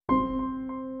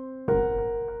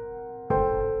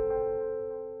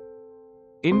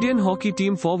Indian hockey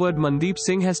team forward Mandeep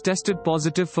Singh has tested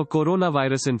positive for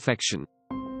coronavirus infection,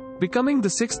 becoming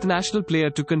the sixth national player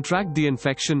to contract the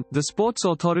infection, the Sports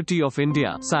Authority of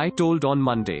India (SAI) told on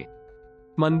Monday.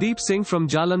 Mandeep Singh from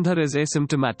Jalandhar is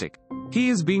asymptomatic. He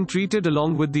is being treated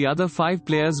along with the other 5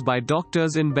 players by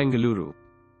doctors in Bengaluru.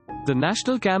 The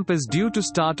national camp is due to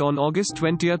start on August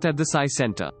 20th at the SAI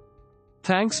Centre.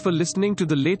 Thanks for listening to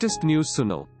the latest News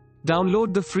Suno.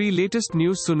 Download the free latest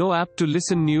News Suno app to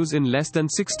listen news in less than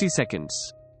 60 seconds.